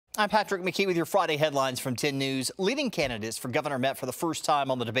I'm Patrick McKee with your Friday headlines from 10 News. Leading candidates for governor met for the first time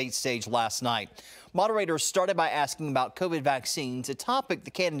on the debate stage last night. Moderators started by asking about COVID vaccines, a topic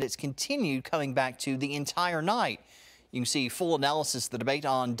the candidates continued coming back to the entire night. You can see full analysis of the debate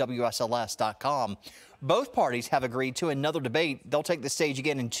on WSLS.com. Both parties have agreed to another debate. They'll take the stage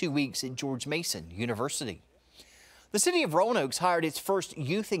again in 2 weeks at George Mason University. The city of Roanoke hired its first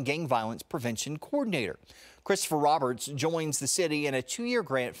youth and gang violence prevention coordinator. Christopher Roberts joins the city in a 2-year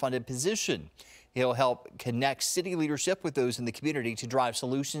grant-funded position. He'll help connect city leadership with those in the community to drive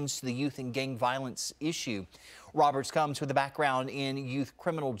solutions to the youth and gang violence issue. Roberts comes with a background in youth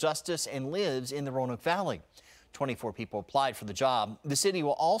criminal justice and lives in the Roanoke Valley. 24 people applied for the job. The city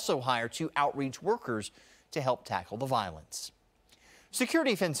will also hire 2 outreach workers to help tackle the violence.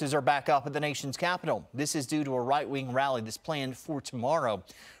 Security fences are back up at the nation's capital. This is due to a right-wing rally that's planned for tomorrow.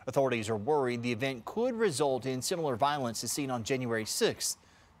 Authorities are worried the event could result in similar violence as seen on January 6th.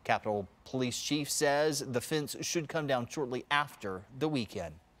 Capitol Police Chief says the fence should come down shortly after the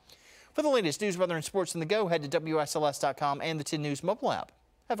weekend. For the latest news, weather, and sports on the go, head to WSLS.com and the 10 News mobile app.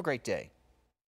 Have a great day.